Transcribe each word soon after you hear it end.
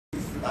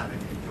代的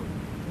研究，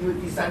因为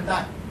第3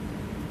代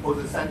或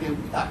者3.5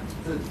代，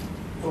这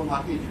中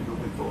华电信都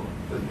会做了，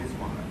这没什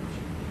么了不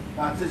起。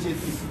那这些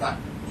第4代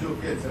就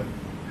变成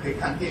可以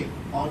看电影、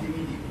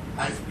multimedia、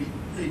ISP，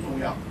 最重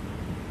要，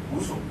无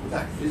所不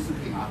在，随时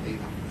可以拿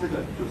data， 这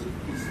个就是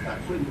第4代。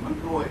所以你们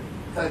各位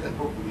再等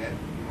个5年，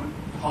你们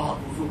好好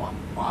读书吧，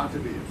马上这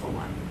个也做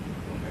完了。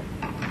OK。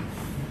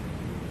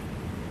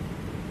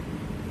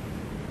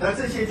那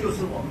这些就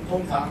是我们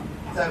通常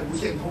在无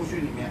线通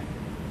讯里面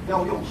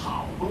要用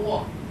好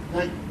多。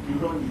那比如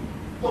说你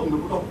动都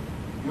不动，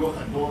有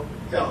很多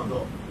叫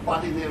做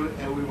body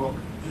area work，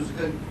 就是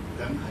跟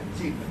人很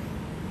近的，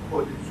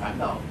或者传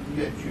到医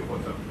院去，或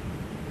者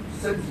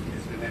身体也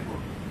是个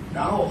network。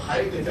然后还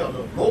有一个叫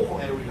做 local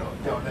area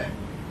叫 LAN，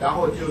 然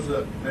后就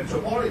是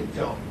metropolitan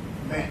叫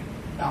MAN，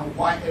 然后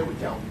wide area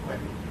叫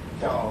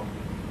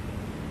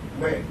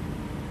WAN。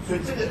所以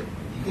这个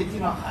你可以听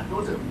到很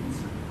多这个名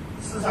词。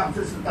事实上，这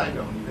是代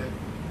表你的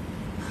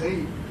可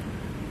以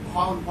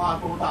花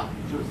多大，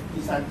就是第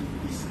3级、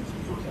第4级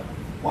做下来。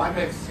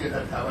WiMAX 现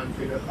在台湾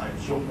推得很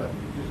凶的，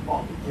就是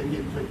报纸天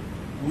天推，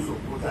无所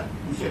不在，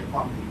无线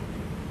宽频。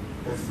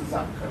可事实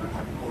上可能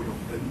还不够用，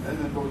人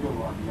人都用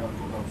的话，你要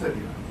做到这里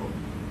来做。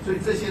所以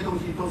这些东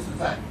西都是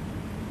在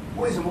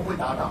为什么会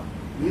达到？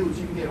没有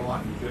晶片的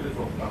话，你绝对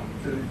做不到，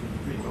这是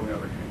最重要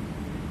的原因。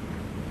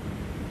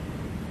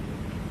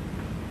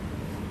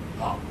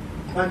好，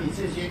那你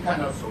这些看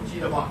到手机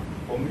的话，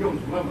我们用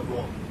途那么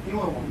多，因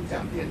为我们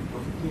讲电子都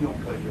是应用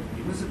科学，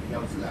你们是比较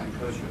自然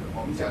科学的，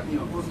我们讲应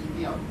用都是一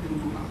定要盯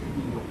住哪些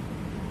应用。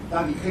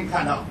那你可以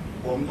看到，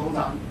我们通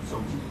常手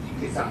机已经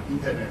可以上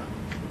Internet 了，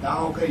然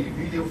后可以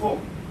video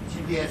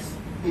phone、GPS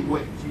定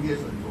位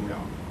 ，GPS 很重要，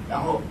然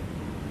后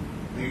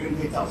每个人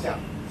可以照相，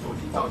手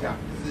机照相，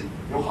可是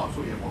有好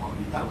处也不好，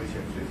你太危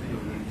险，随时有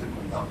人真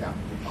空照相，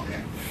很讨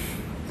厌。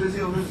这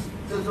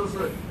都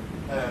是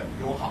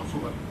有好处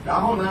的。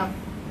然后呢，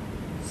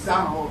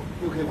然后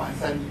又可以玩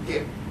3D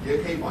电，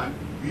也可以玩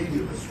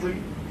video 的 stream，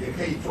 也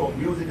可以做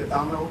music 的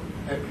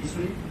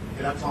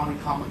download、MP3、electronic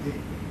comedy。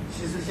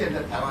其实现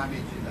在台湾没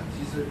进展，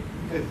其实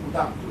可以附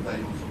档就在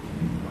用手机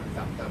玩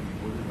上，在美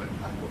国、日本、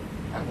韩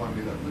国还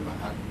没到日本、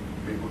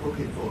美国都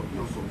可以做，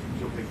用手机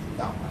就可以附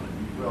档完了，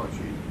你不要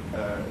去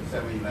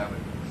7-Eleven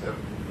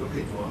都可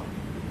以做了。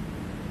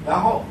然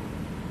后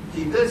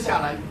紧跟下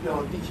来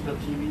要Digital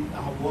TV，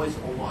 然后 Voice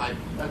over IP，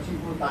 那几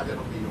乎大家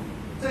都可以用。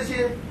这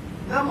些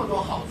那么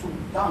多好处，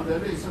让人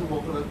类生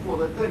活过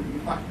得更愉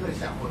快、更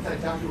享受，在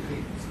家就可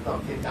以知道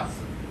天下事。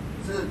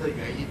这的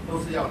原因都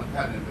是要能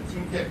看人的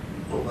晶片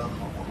做得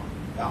好不好，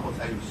然后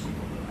才有系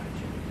统的安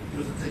全，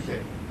就是这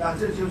些。那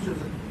这就是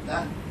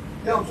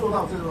要做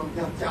到这种，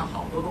要加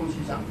好多东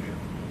西上去。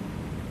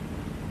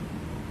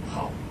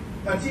好，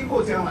那经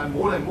过将来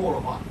more and more的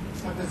话，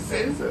它的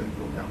sensor 很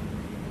重要。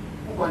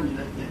不管你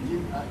的眼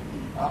睛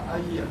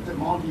这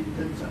multi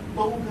跟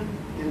都跟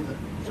电子，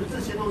所以这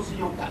些都是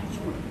有感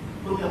触的，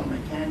都用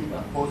mechanical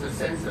或者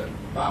sensor，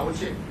 而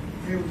且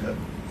filter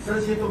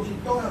这些东西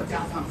都要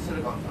加上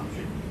silicon 上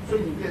去，所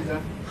以你变成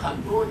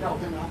很多要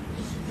跟它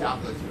一起加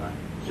合起来，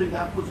所以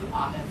它不止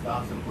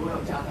RF 什么都要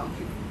加上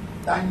去，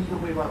单一都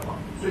没办法，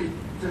所以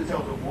这叫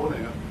做模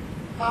人啊，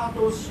他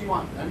都希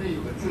望人类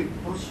有个dream，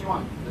都希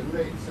望人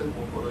类生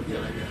活过得越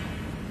来越好。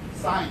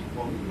Science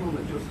我们用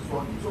的就是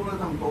说，你做了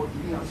那么多，一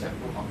定要想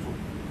出好处。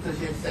这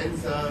些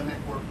sensor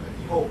network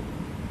以后，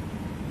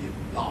你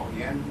老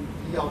年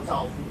医药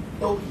照护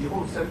都以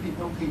后生病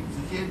都可以直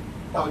接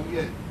到医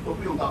院，都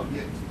不用到医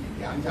院，自己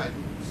量一下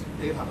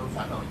data 都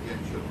传到医院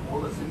去了。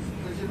活的生死，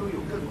这些都有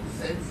各种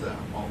sensor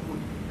保护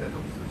你这种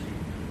事情，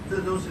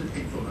这都是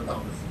可以做得到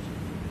的事情。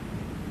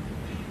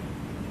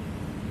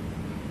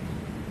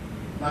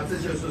那这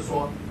就是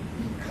说，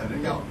你可能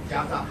要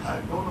加上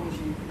很多东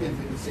西，变成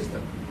一个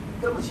system。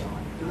这么小，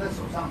就在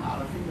手上拿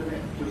了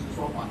fingernail， 就是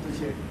说把这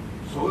些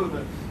所有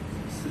的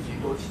事情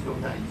都集中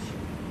在一起。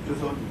就是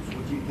说你除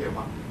晶片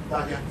嘛，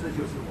大家这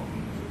就是我们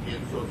别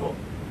人说做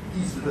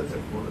意识的整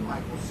合的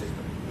micro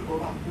system， 有多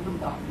大？就这么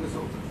大，一个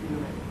手指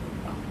fingernail 这么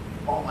大，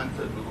包含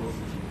这么多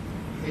事情。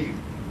你可以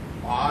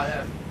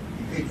RF，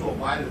 你可以做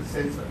wireless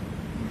sensor，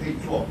 你可以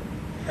做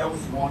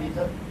health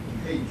monitor， 你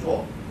可以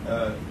做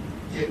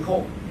监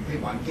控，你可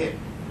以玩 game。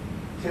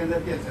现在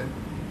变成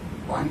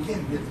玩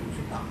game 变成最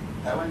大。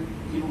台湾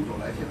一路走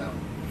来，现在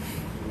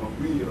什么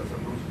video 什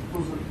么东西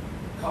都是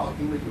靠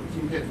因为有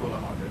晶片做得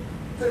好的，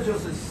这就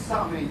是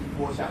上面一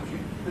波下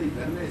去，对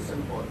人类生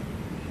活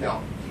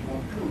要提供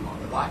更好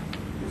的 life，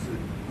 就是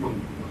用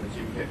我的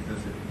晶片，这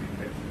是晶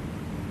片。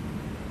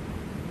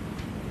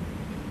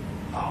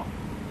好，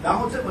然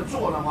后这么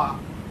做的话，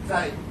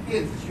在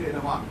电子学院的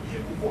话也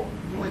不过，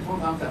因为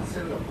通常讲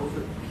7都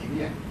是平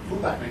面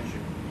2 dimension，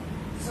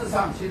 事实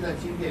上现在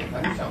晶片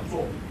很想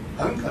做，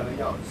很可能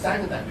要3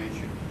个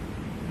dimension。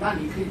那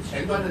你可以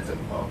前端的整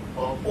合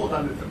和后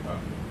端的整合。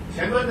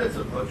前端的整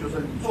合就是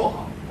你做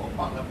好，我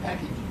帮它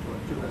package 出来，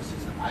就是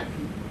system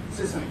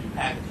IP、system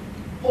package，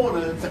 或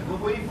者整个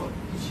wafer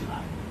一起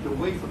来，有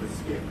wafer 的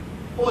scale，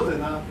 或者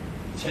呢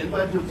前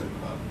端就整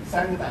合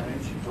3个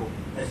dimension 做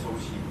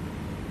SOC。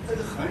这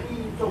个很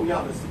重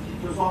要的事情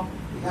就是说，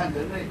你看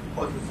人类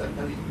或者整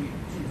个领域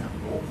进展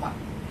多快，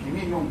平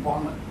面用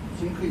光了，已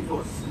经可以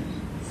做10亿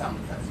以上的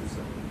展示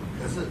色，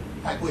可是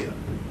太贵了，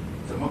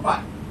怎么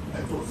办？来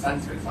做3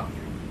层上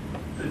去，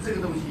所以这个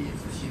东西也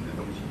是新的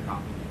东西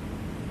啊。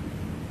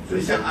所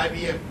以像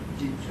IBM 已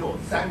经做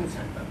3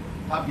层的，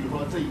它比如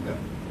说这一个，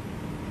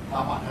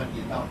它把它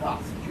连到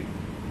glass 去，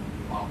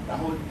好，然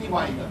后另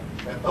外一个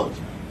再斗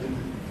起来，跟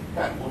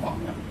盖模仿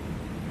一样，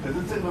可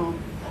是这个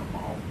很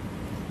薄。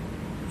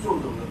做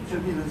这种的就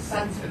变成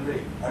3层类，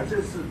而这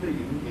是对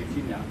你们年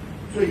轻人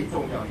最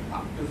重要一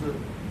趴，就是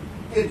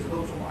电子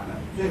都走完了，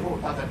最后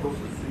大概都是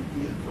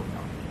 3D 很重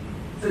要，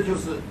这就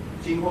是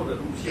今后的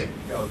路线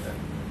标准。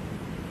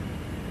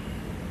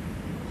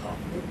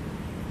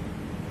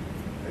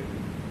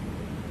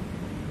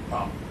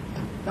好，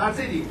那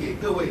这里给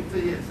各位，这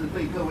也是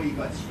对各位一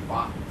个启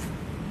发。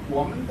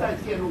我们在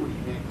电路里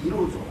面一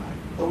路走来，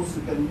都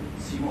是跟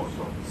期末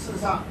说，事实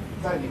上，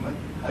在你们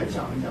很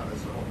小很小的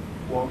时候。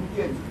我们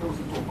电子都是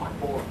做摆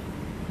波了，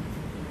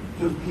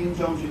就是拼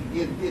装学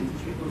电子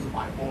学都是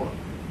摆波了，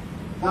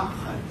那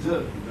很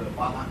热很热，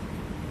把它，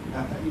你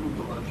看它一路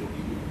走到90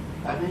年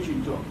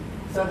，Dimension 就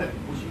3.0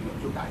不行了，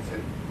就改成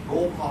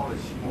low power 的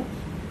期末，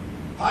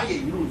它也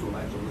一路走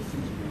来走了10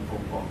几年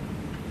风光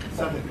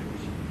，3.0不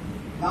行。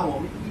那我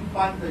们一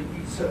般的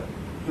预测，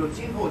就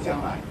今后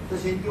将来这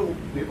些又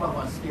没办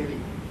法 scaling，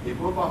 也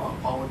没办法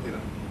power 的了，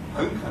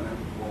很可能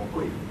我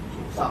会走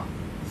上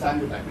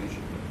3个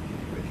dimension。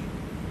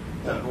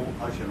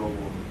而且落后，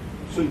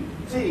所以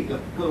这个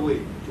各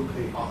位就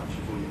可以好好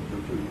去做研究，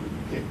就有一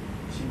片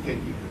新天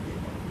地可变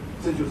化，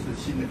这就是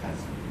新的开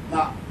始。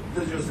那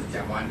这就是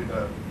讲完这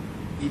个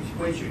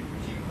integration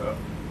几何。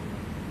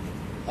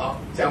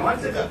好，讲完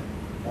这个，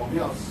我们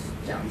要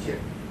讲一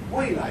些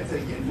未来在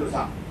研究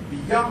上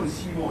Beyond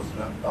CMOS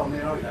呢，到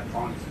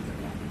Nanoelectronics 是怎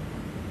么样。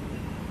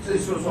这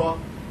就是说，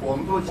我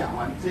们都讲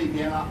完这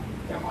边了，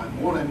讲完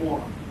more了，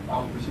然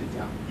后我们先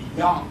讲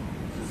Beyond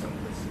是什么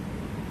回事。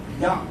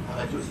Beyond 大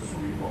概就是属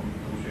于我们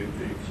同学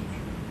最有兴趣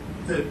的，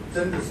这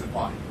真的是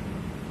跨领域。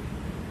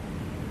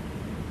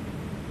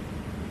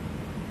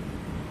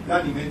那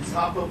里面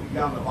差不多一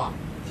样的话，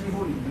几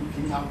乎你们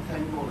平常看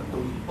过的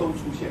东西都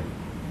出现了。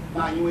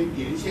那因为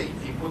连线已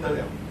经不得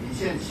了，你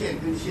现在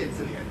线跟线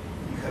之连，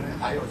你可能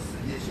还有时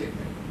间线连，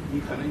你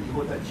可能以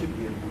后在chip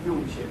里不用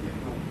线连，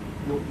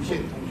用无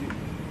线通讯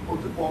或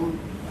者光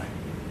来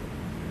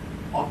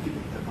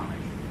optical 的方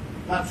面。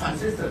那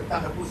transistor 大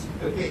概不是一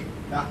个 gate，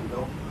 那很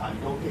多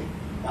gate，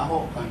 然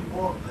后很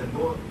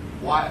多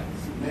wire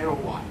是 narrow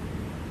wire，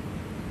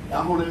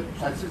 然后呢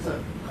transistor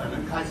可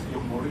能开始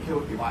用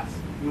molecular device，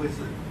 因为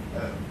是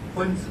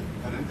分子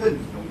可能更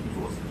容易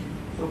做事情，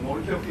所以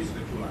molecular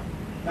physics 出来。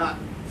那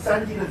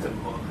3D 的整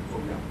合很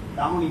重要，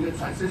然后你的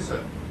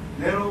transistor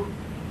narrow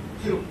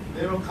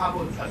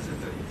carbon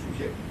transistor 也出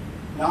现，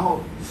然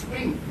后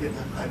spin 也是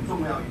很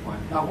重要一环。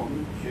那我们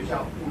学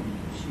校物理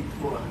系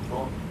做了很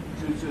多。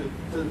就是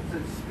这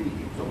spin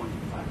中文怎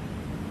么翻？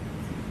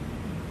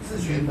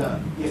自旋的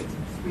电子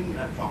spin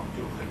electron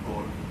就很多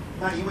了。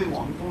那因为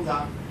我们通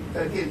常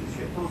在电子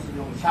学都是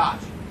用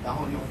charge， 然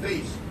后用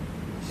phase，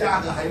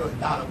 下个还有很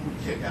大的物理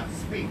现象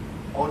spin。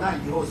那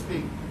以后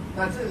spin，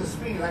 那这个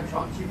spin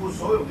electron 几乎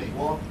所有美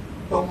国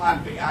东岸、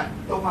北岸、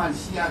东岸、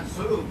西岸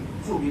所有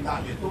著名大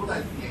学都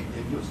在研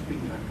究 spin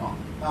electron。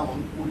那我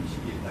们物理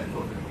系也在做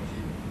这个东西。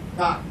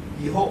那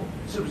以后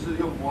是不是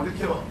用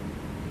molecular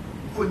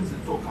分子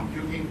做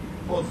computing？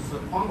或者是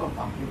quantum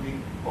computing，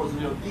 或者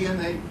是用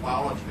DNA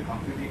biology 的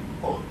computing，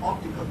 或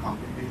optical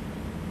computing，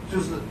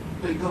 就是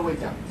对各位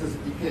讲，这是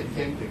一片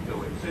天给各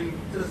位，所以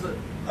这是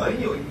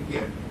很有一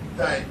点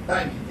在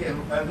纳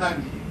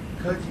米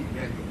科技里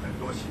面有很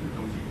多新的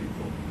东西可以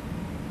做。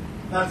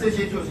那这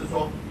些就是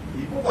说，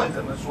你不管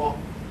怎么说，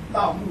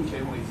到目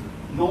前为止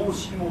 ，no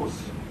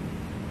CMOS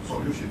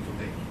solution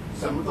today，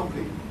 什么都可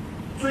以，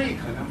最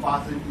可能发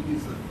生一定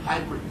是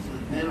hybrid， 是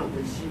nano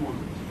跟 CMOS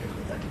结合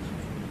在一起。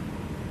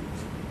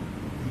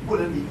不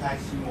能离开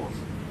CMOS，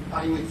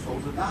它因为从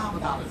事那么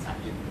大的产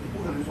业，你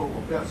不可能说我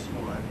不要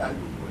CMOS来单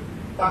独做，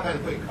大概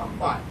会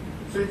combine。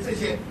所以这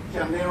些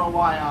像 nano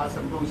wire 啊，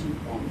什么东西，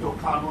我们做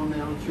carbon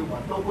nanotube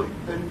啊，都会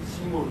跟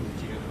CMOS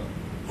结合，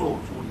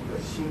做出一个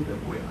新的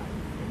未来。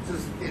这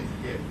是电子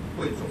业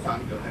会走上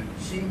一个很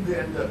新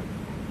鲜的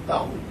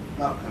道路，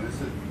那可能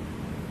是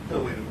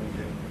各位的贡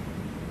献。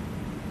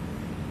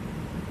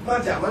那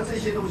讲到这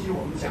些东西，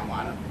我们讲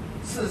完了。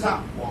事实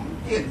上，我们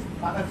电子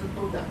大概是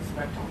都讲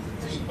spectrum 是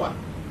这一段。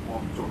我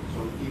们做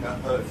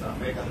gigahertz 啊、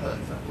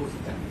megahertz 啊，都是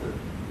讲这个。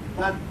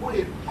那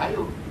还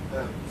有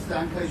自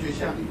然科学、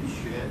像力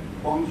学、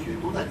光学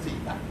都在这一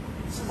代。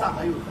事实上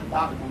还有很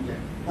大的空间。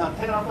那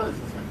terahertz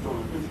是很重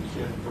要，对力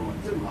学很重要，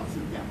正好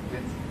是两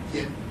边之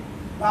间。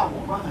那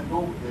我们很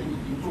多人已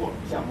经做了，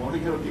像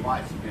molecular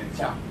device 里面，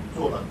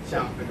做了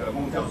像那个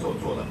孟教授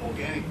做的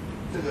organic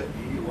这个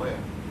领域，我也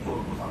做了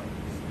不少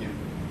时间。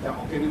像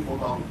organic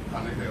photon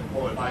它那个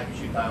或者大一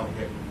去带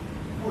OK。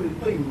会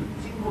对你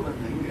今后的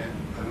能源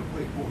可能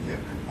会贡献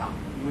很大，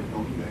因为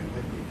能源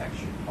跟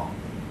detection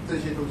这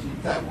些东西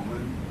在我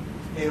们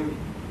area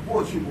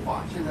过去不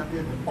发，现在变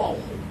成爆火，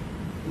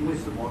因为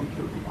是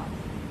molecule device，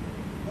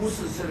 不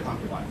是 silicon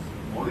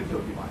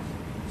device，molecule device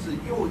是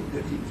又一个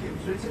境界，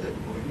所以这个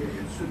我也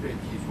顺便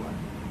提出来，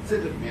这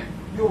个里面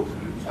又可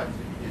能串成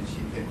一片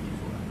芯片提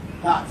出来，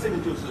那这个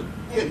就是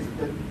电子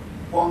跟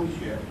光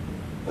学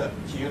的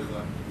结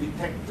合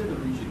 ，detect 这个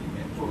region 里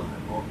面做了很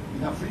多，你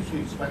看 free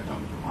swing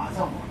spectrum 马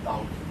上往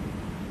高提，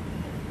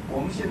我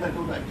们现在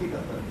都在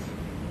gigahertz，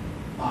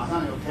 马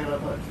上有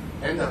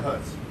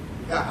terahertz、pentahertz，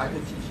 你看还可以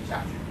继续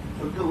下去。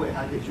所以各位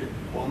还可以去，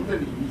我们的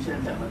领域现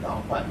在讲得到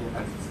半天，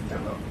还只是讲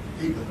到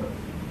gigahertz，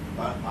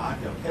马上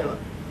讲 tera，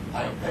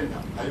 还有 penta，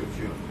 还有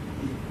去了，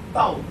你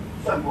倒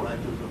算过来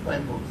就是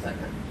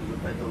femtosecond， 就是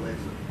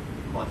femtosecond，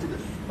 把这个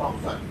倒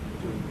算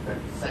就是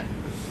femtosecond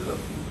的10的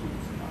数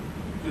字啊，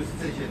就是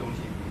这些东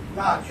西。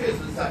那确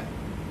实在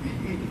领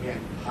域里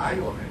面还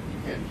有一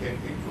片天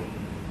可以做，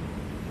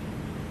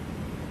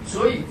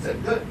所以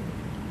整个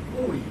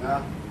物理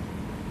呢，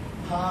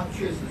它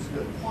确实是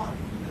个跨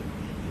领域的研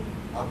究，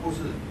而不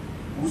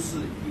是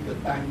一个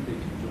单一的研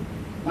究。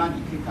那你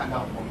可以看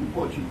到，我们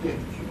过去电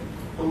子学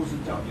都是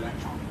叫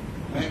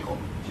electron、micro，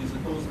 其实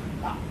都是很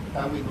大，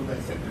单位都在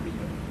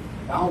centimeter。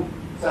然后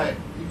在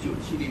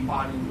1970、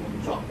80，我们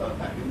转到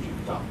dimension，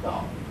转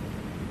到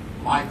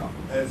micron，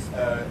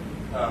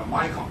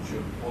 micron 去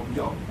了，我们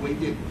叫微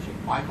电子学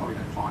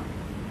microelectronics。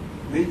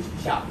没几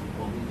下子，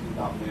我们已经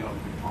到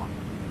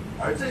nanoelectronics。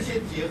而这些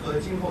结合，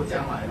今后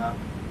将来呢，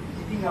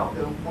一定要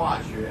跟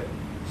化学、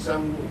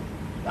生物，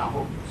然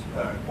后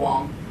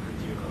光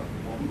结合，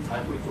我们才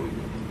会做一个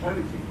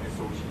intelligent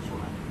SOC 出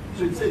来。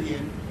所以这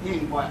点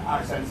另外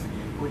20-30年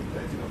会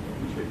在这个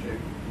红圈圈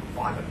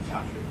发展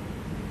下去。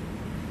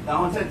然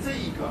后在这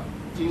一个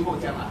今后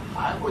将来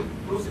还会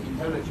都是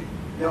intelligent，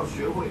 要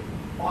学会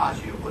化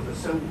学或者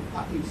生物，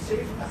它可以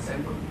safe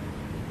assembly。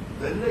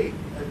人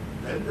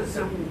的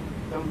生物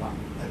根本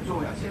很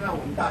重要。现在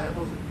我们大家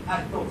都是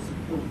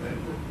用人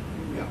的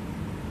物料，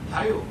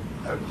还有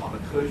很好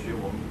的科学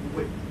我们不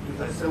会，就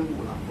在生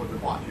物啦或者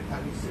化学，它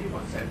可以 safe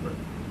assembly。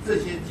这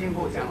些今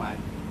后将来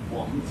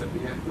我们怎么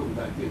样用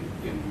在电路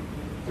里面，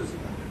这是一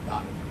个很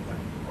大的挑战。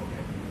OK，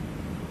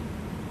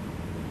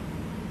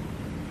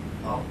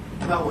 好，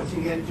那我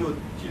今天就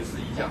解释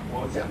一下，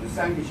我讲的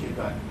3个阶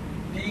段。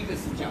第一个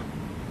是讲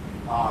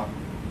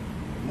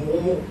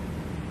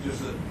就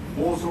是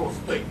摸索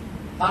是对，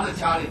它的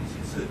challenge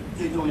是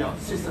最重要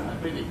 ，system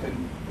ability 跟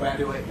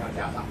value add 要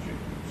加上去。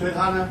所以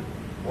它呢，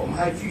我们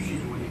还继续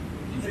处理。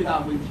你最大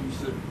的问题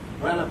是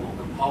reliable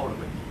跟 power 的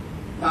问题。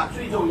那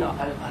最重要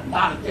还有很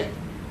大的 gap，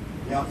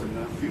 你要怎么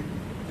能 fill，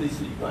 这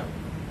是一段，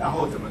然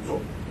后怎么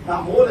做？那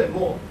more than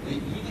more， 你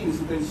一定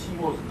是跟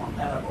CMOS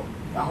compatible，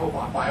 然后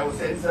把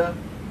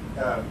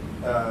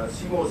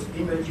biosensor、CMOS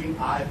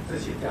imaging、RF 这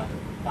些加的，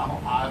然后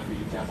RF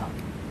也加上。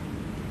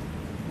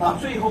那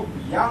最后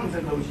Beyond 这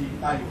东西，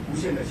那有无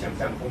限的想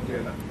象空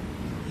间了。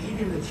一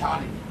定的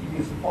challenge一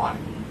定是化领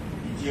域，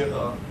你结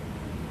合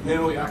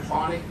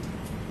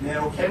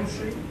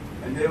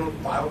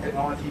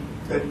nanoelectronics、nanochemistry、nanobiotechnology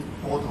跟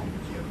波统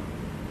结合，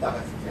大概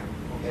是这样。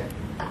OK，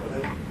 我的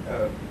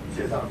介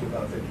绍就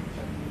到这里。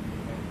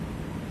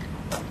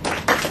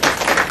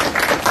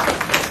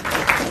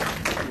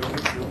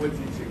有问题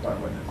请快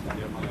问。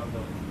有朋友都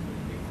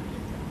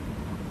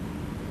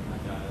大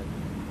家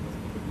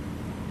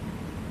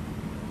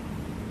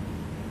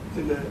这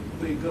个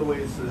对各位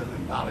是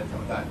很大的挑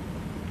战，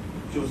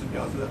就是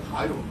表示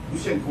还有无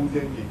限空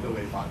间给各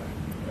位发展。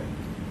对，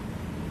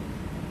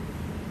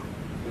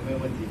有没有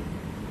问题？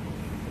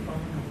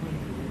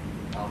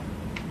好。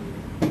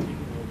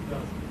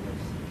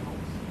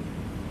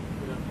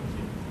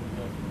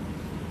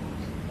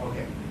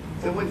OK，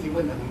 这个问题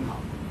问得很好。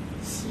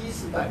C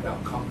是代表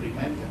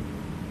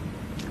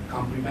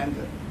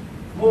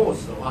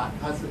complementary，MOS 的话，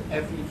它是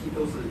FET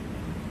都是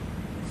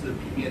平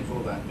面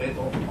做的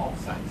metal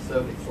oxide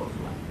surface 做出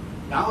来，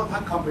然后它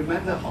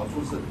complementary 好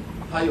处是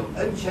它有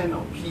N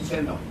channel、P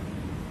channel，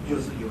 就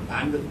是有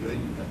男的有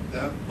女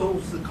的，都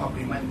是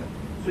complementary，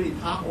 所以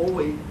它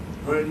always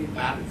very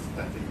balanced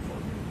在这里做。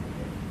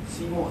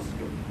CMOS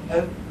有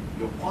N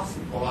有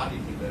positive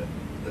polarity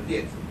的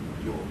电子，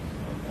有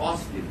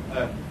positive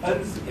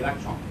N 是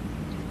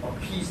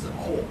electron。P 是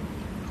hole，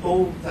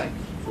 都在一起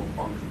做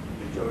帮助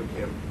 ，majority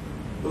carry，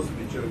 都是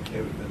majority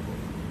carry 的作用。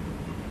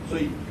所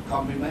以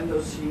complementary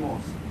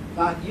CMOS，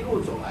 那一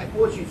路走来，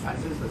过去传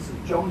生的是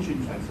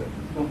junction 传生，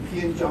用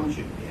PN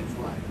junction 连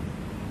出来的，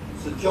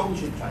是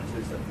junction 传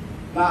生的。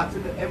那这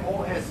个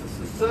MOS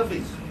是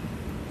surface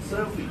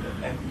的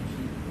FET，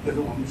 可是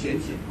我们简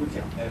写不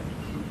讲 FET，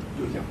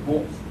 就讲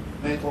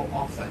MOS，metal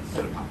oxide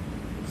silicon，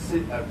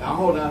 是然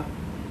后呢？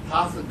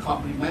它是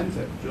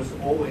complementary， 就是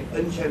always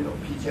N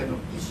channel、P channel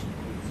一起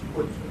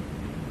混合，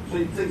所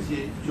以这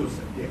些就省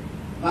电。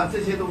那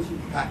这些东西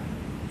你看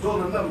做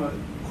的那么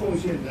贡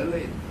献人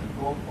类很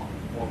多，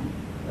我们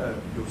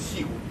有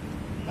矽谷，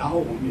然后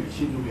我们有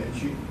新竹园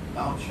区，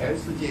然后全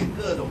世界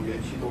各种园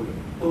区都有，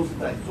都是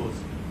在做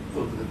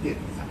这个电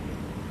子产业。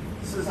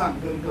事实上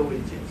跟各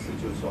位解释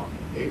就是说，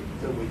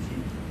这危机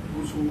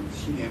不出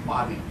7年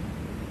8年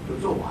就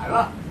做完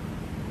了，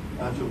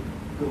那就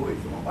各位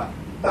怎么办？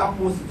当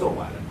波士做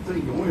完了，这个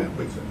永远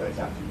会存在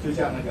下去，就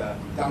像那个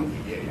钢铁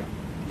业一样，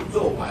你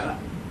做完了，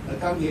那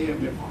钢铁业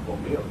没有跑过，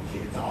没有铁，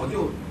早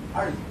就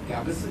2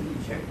个世纪以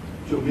前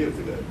就没有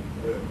这个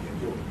研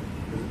究，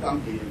就是钢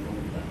铁业永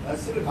远在。那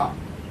silicon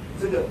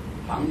这个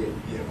行业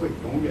也会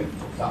永远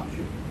走上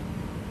去。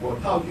我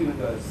套句那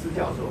个施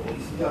教授，我们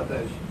施教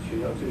在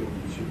学校最有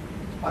名气，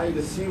他一个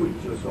theory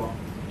就是说，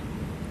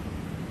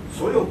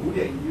所有古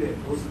典音乐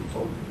都是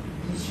从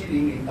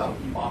1700到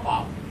1850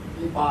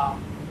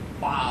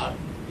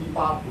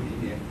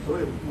年，所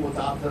有莫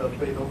扎特、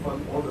贝多芬、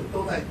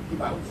都在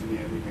150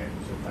年里面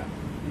存在。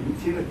你们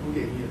听的古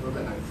典音乐都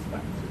在那个时代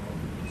之后，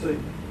所以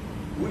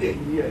古典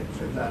音乐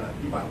存在了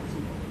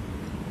150年。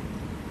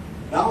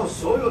然后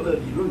所有的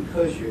理论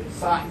科学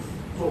science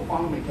做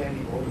quantum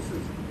mechanics的事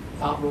情，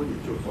差不多也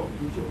就从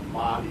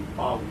1980、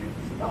85年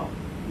一直到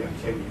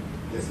2000年，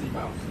也是150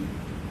年。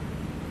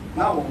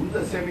那我们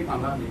的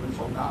semiconductor 你们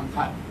从刚刚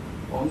看，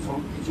我们从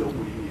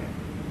1950年，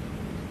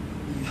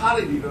以他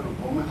的理论，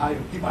我们还有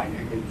100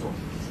年可以做，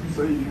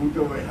所以你们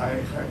各位还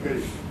可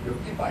以有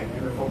100年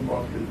的风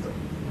光可以走，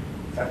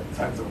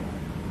才走完。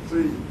所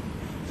以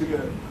这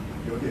个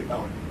有点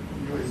道理，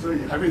因为所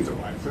以还没走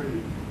完，所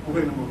以不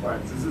会那么快，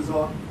只是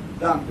说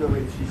让各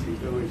位提醒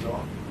各位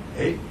说，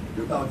哎，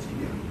有到几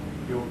点，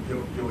有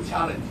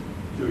challenge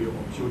就有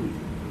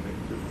opportunity，对不对？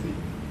就是这样。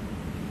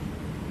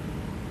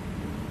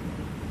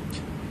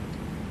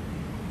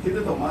听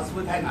得懂吗？是不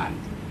是太难？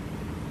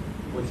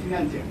我尽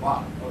量简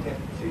化了。OK，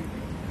 行。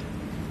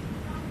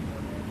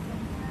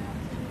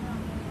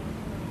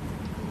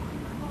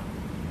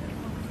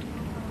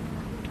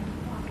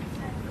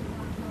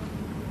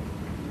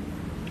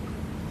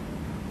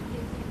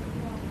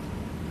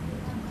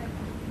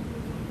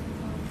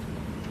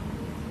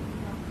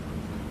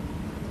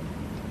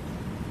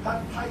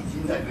他已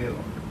经在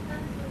nano，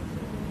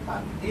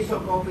 他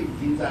lithography 已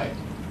经在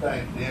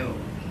nano，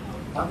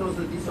 它都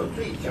是 litho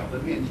最小的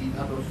面积，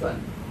它都算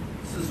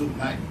45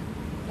纳米。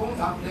通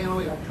常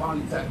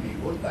Nanoelectronics 在美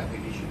国的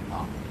definition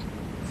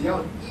只要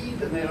1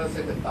个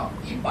nanosecond 到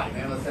100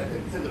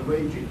 nanosecond 这个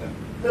range 的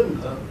任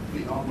何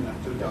phenomena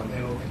就叫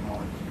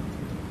nanotechnology。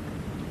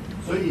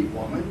所以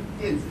我们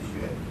电子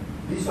学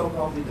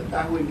lithography 的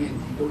单位面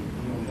积都已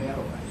经用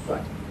nano 来算，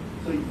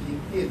所以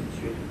电子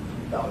学已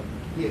经到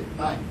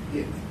纳米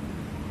电子。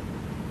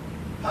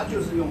它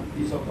就是用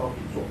lithography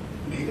做，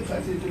每个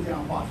传线就这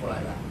样画出来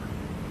的。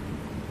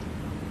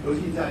尤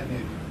其在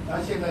那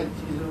现在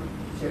其实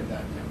现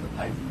在讲的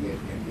台积电、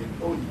联电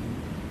都已经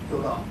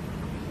做到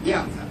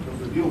量产都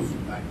是65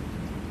纳米，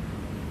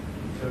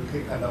所以可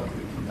以看到这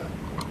个进展很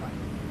快。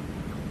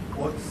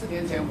我4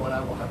年前回来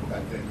我还不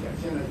敢这样讲，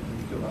现在已经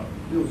做到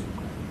65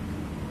纳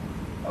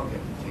米。OK，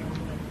 请。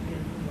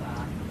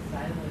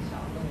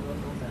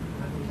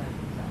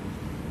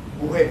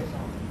不会，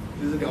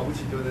就是了不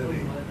起就在这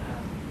里。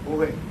不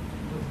会，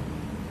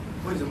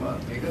为什么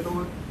每个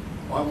都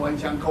环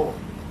相扣？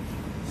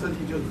设计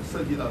就是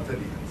设计到这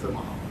里这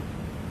么好，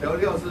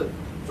要是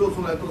做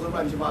出来都是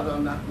乱七八糟，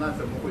那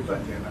怎么会赚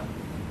钱呢？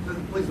这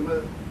为什么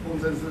工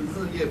程师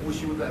日夜不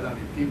休在那里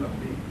拼本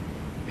命？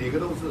每个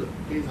都是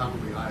非常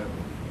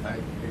reliable 才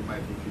可以卖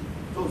出去，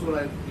做出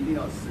来一定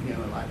要10年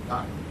的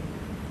lifetime。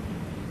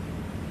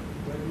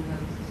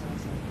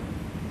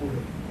不会，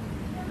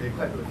每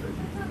块都设计。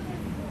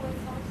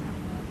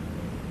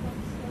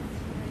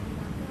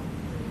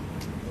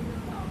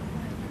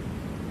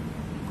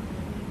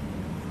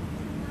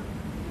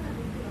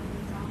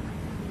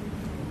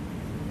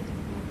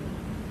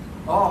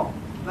哦，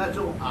那这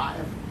种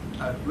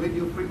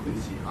radio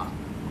frequency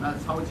那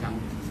超强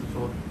只是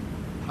说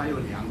它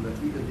有量的，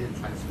一个是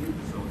transmit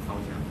的时候超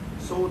强，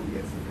收的也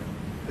是的。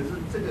可是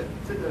这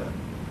个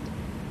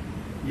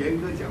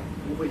严格讲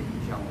不会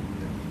影响我们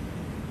的。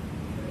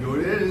有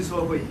的人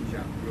说会影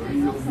响，有人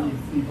用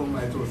蜜蜂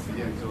来做实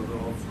验，就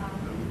说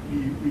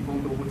蜜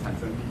蜂都不产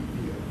生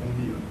蜂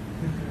蜜了。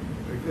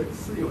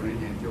是有人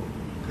研究，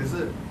可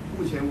是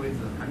目前为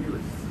止还没有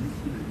实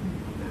际的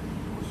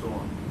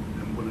说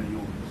能不能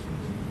用。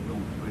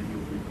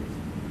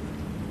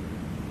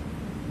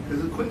可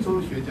是昆虫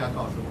学家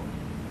告诉我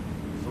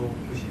说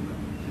不行了，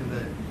现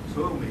在所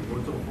有美国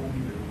做蜂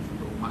蜜的公司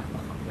都卖不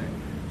好，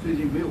最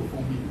近没有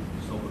蜂蜜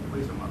收了，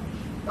为什么？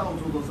到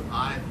处都是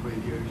RF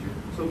radiation，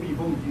 说蜜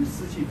蜂已经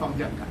失去方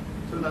向感，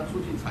所以它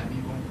出去采蜜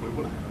蜂回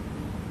不来了，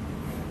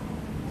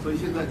所以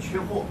现在缺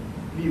货，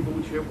蜜蜂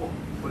缺货，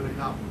回来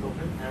看不动。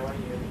跟台湾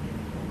也有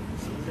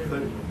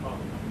可以。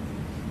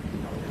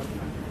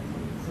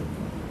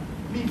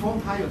蜜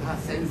蜂它有它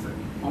sensor，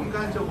 我们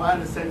刚才就玩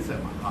了 sensor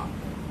嘛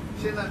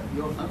现在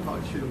有很好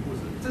趣的故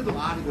事，这种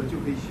article 就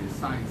可以写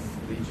Science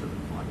Nature 的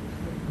话。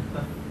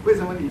为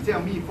什么你这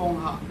样蜜蜂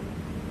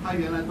它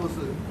原来都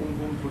是工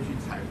蜂出去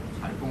采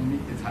蜂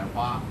蜜、采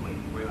花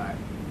回来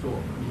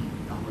做蜜，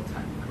然后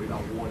回到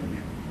窝里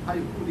面，它有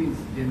固定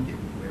时间点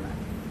回来，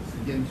时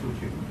间出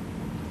去。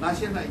那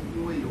现在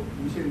因为有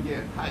无线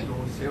电太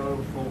多 cell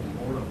phone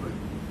all of it，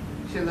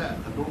 现在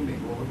很多美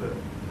国的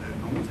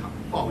农场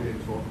抱怨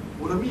说，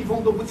我的蜜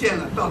蜂都不见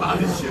了，到哪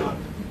里去了？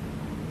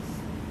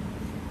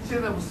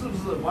现在是不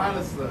是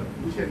wireless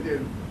无线电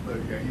的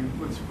原因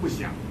不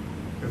详，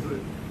可是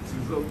只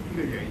是一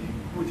个原因。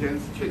目前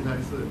确实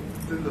是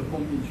真的蜂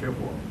蜜缺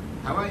货，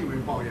台湾有没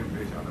有抱怨没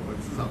晓得，我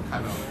至少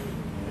看到了。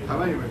台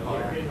湾有没有抱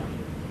怨？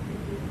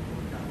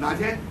哪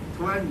天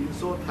突然你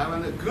说台湾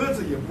的鸽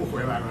子也不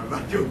回来了，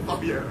那就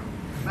抱怨了。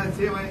那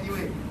因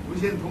为无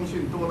线通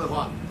讯多的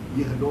话，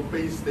你很多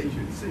base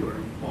station 是有人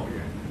抱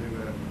怨，那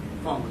个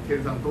放我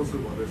天上都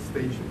是我的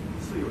station，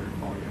 是有人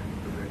抱怨，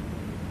对不对？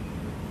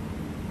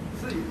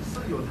是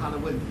有它的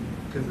问题，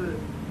可是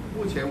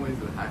目前为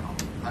止还好，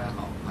还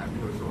没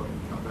有说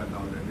挑战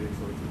到人类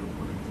说这个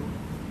不能做。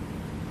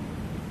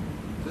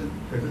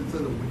可是这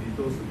种问题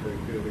都是各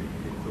位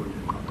可以做研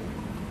讨的。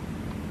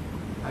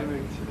还有没有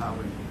其他问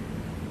题？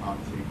好，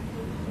请。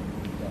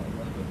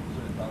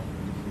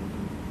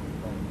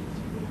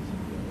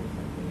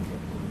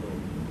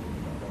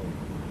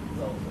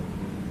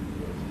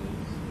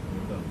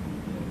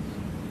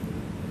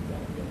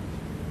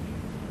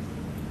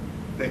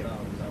对。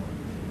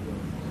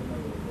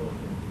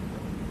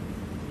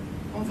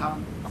通常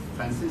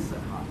transistor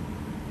哈，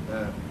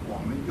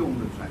我们用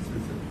的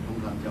transistor通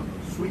常叫做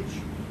switch，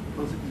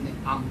 都是因为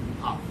on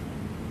off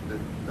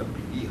的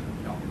比例很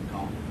高。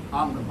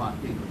on 的话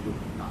电流就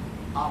很大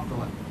 ，off 的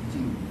话一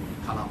进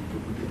看到就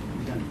不对，不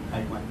像你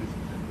开关那是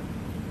真的。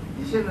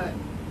你现在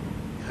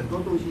很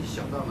多东西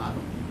小到哪种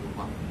地步的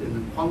话，变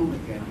成quantum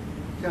mechanics，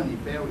像你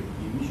Barry，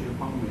 你们学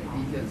quantum mechanics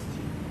第一件事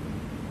情，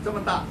这么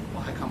大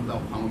我还看不到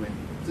quantum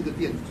mechanics，这个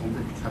电子从这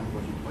里穿不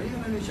过去，我越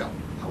来越小，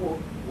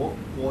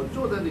我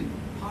坐在那里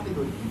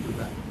particle 已经就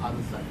在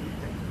other side，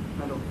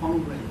 那个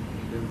quantum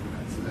mechanics 跟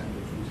自然就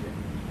出现，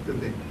对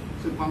不对？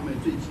是quantum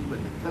mechanics最基本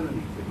的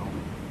tunneling 这方面。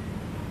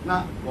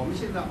那我们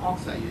现在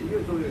oxide 也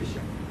越做越小，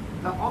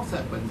那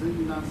oxide 本身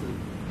应当是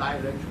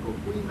dielectrical，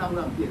 不应当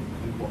让电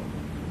通过，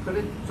可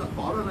能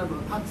薄的那种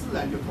它自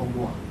然就通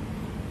过了。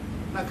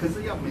那可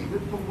是要每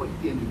个通过一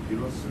点点，比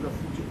如说10的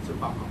负9次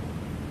方好，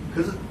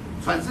可是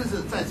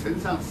transistor再乘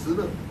上10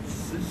的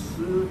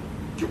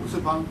19次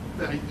方，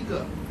这样一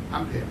个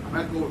ampere，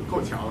那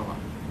够强了吧？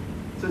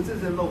所以这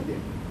是漏电。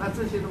那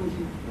这些东西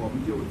我们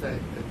就在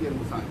电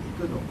路上以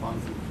各种方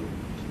式做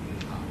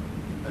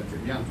怎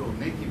么样做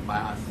native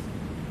bias。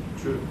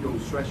就用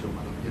threshold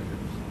把它变得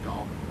提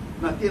高，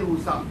那电路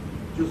上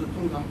就是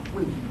通常问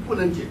题不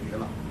能解决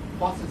了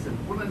 ，processor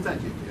不能再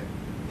解决，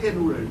电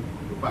路人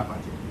有办法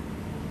解决，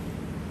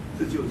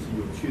这就是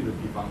有趣的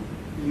地方。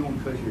应用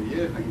科学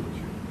也很有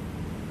趣，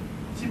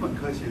基本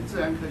科学、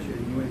自然科学，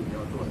因为你要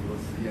做很多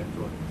实验，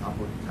它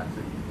会产生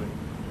理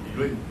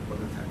论或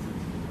者产生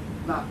基因。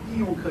那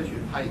应用科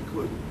学它也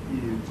会有一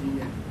点经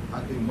验，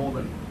它可以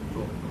modeling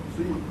做很多，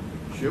所以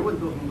学问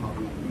都很好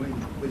用。因为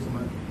为什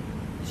么？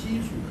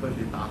基础科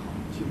学打好，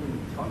几乎你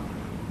跳哪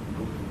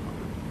都很好。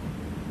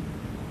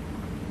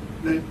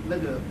那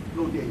个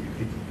漏电也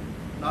可以解决。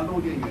那漏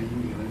电原因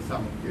你能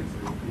上电池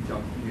可以叫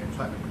一连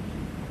串的问题，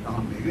然后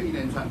每个一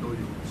连串都有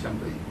相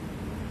对应。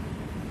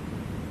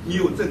你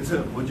有政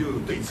策，我就有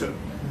对策，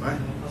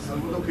哎，什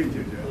么都可以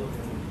解决。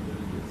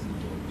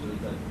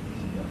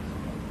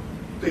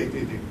对，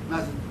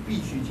那是必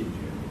须解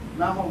决。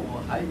然后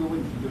我还有一个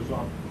问题就是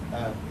说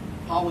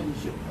，power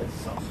issue 至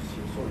少是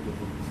说一个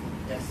问题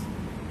是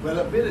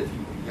S。Availability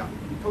一样，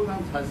你通常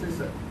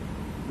transistor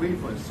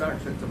wafer 12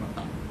寸这么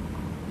大，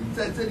你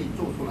在这里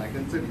做出来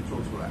跟这里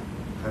做出来，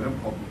可能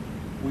不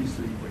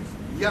是一回事。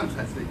一样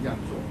transistor一样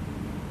做，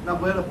那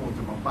available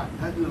怎么办？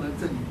它可能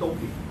这里都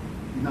可以，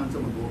应当这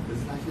么多，可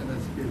是它现在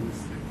是变成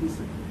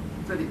10，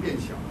这里变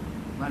小了，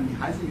那你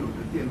还是有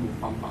的电路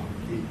方法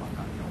可以把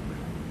它调回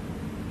来。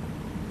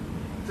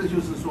这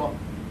就是说，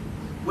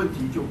问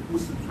题就不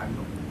是传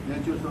统，那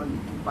就是说你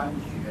一般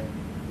学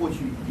过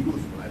去一路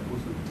走来都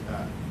是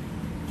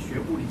学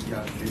物理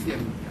啊，学电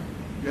路啊，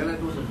原来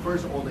都是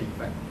first order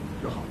effect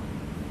就好了，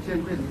现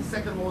在变成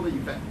second order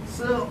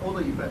effect、third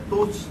order effect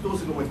都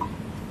是个问题。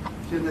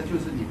现在就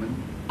是你们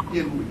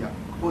电路一样，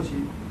过去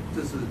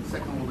这是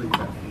second order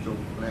effect 就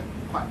来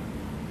快，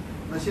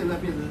那现在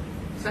变成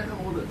second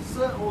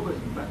order、third order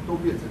effect 都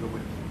变成个问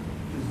题，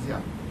就是这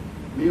样，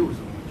没有什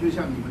么，就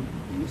像你们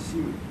一个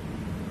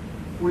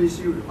series、full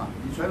series 嘛，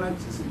你全然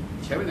只是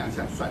前面2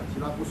项算，其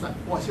他不算，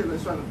哇，现在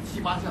算了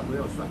7、8项都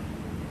要算，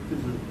就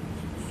是。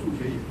数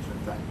学也存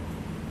在，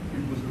并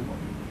不是我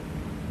们。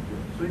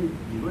所以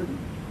理论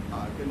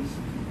跟实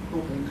际都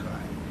很可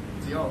爱，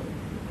只要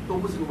都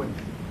不是个问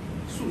题。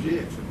数学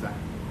也存在，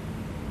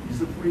你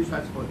是 free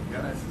transport， 原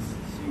来是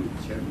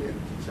前面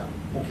几项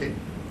OK，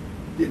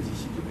 电机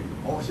系就可以用。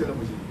现在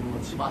不行，因为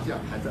7、8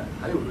项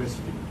还有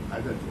recipe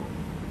还在做，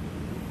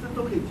这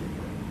都可以解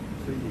决。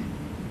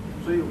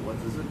所以我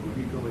只是鼓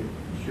励各位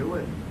学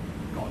问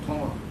搞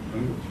通了，很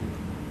有趣，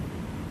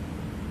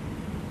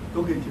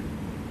都可以解决。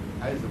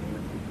还有什么问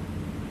题？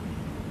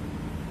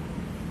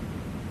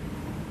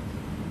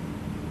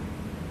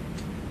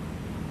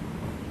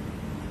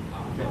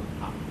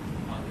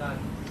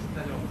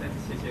那就我们再次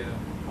谢谢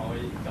黄威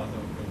教授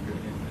跟各位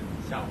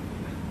下午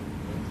的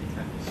精彩。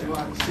希望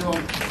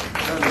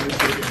让你们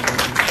学点东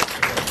西。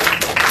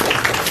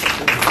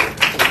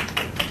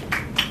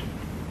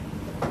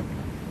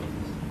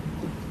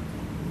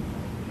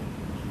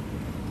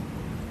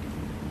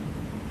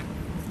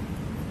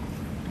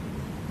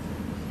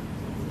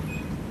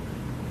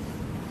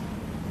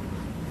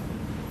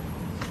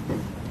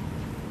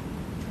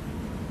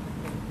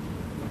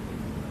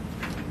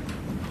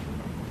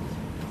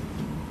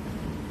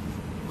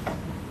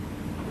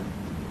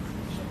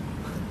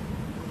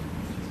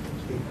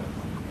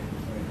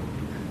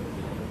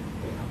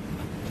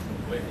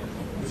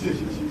谢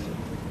谢。